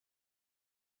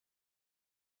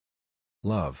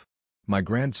Love. My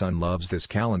grandson loves this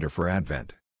calendar for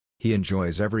Advent. He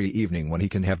enjoys every evening when he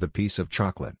can have the piece of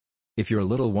chocolate. If your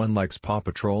little one likes Paw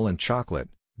Patrol and chocolate,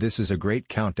 this is a great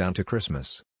countdown to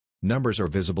Christmas. Numbers are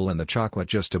visible in the chocolate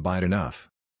just to bite enough.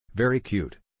 Very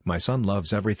cute. My son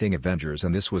loves everything Avengers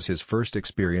and this was his first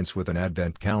experience with an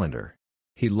Advent calendar.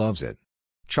 He loves it.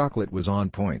 Chocolate was on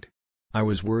point. I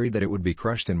was worried that it would be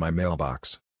crushed in my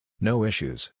mailbox. No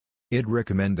issues. I'd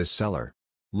recommend this seller.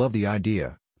 Love the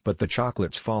idea, but the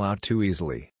chocolates fall out too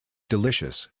easily.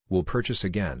 Delicious, will purchase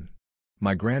again.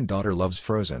 My granddaughter loves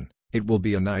frozen, it will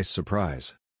be a nice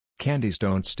surprise. Candies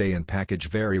don't stay in package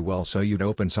very well so you'd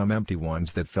open some empty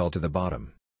ones that fell to the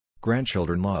bottom.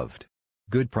 Grandchildren loved.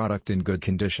 Good product in good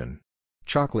condition.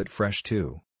 Chocolate fresh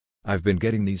too. I've been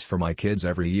getting these for my kids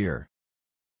every year.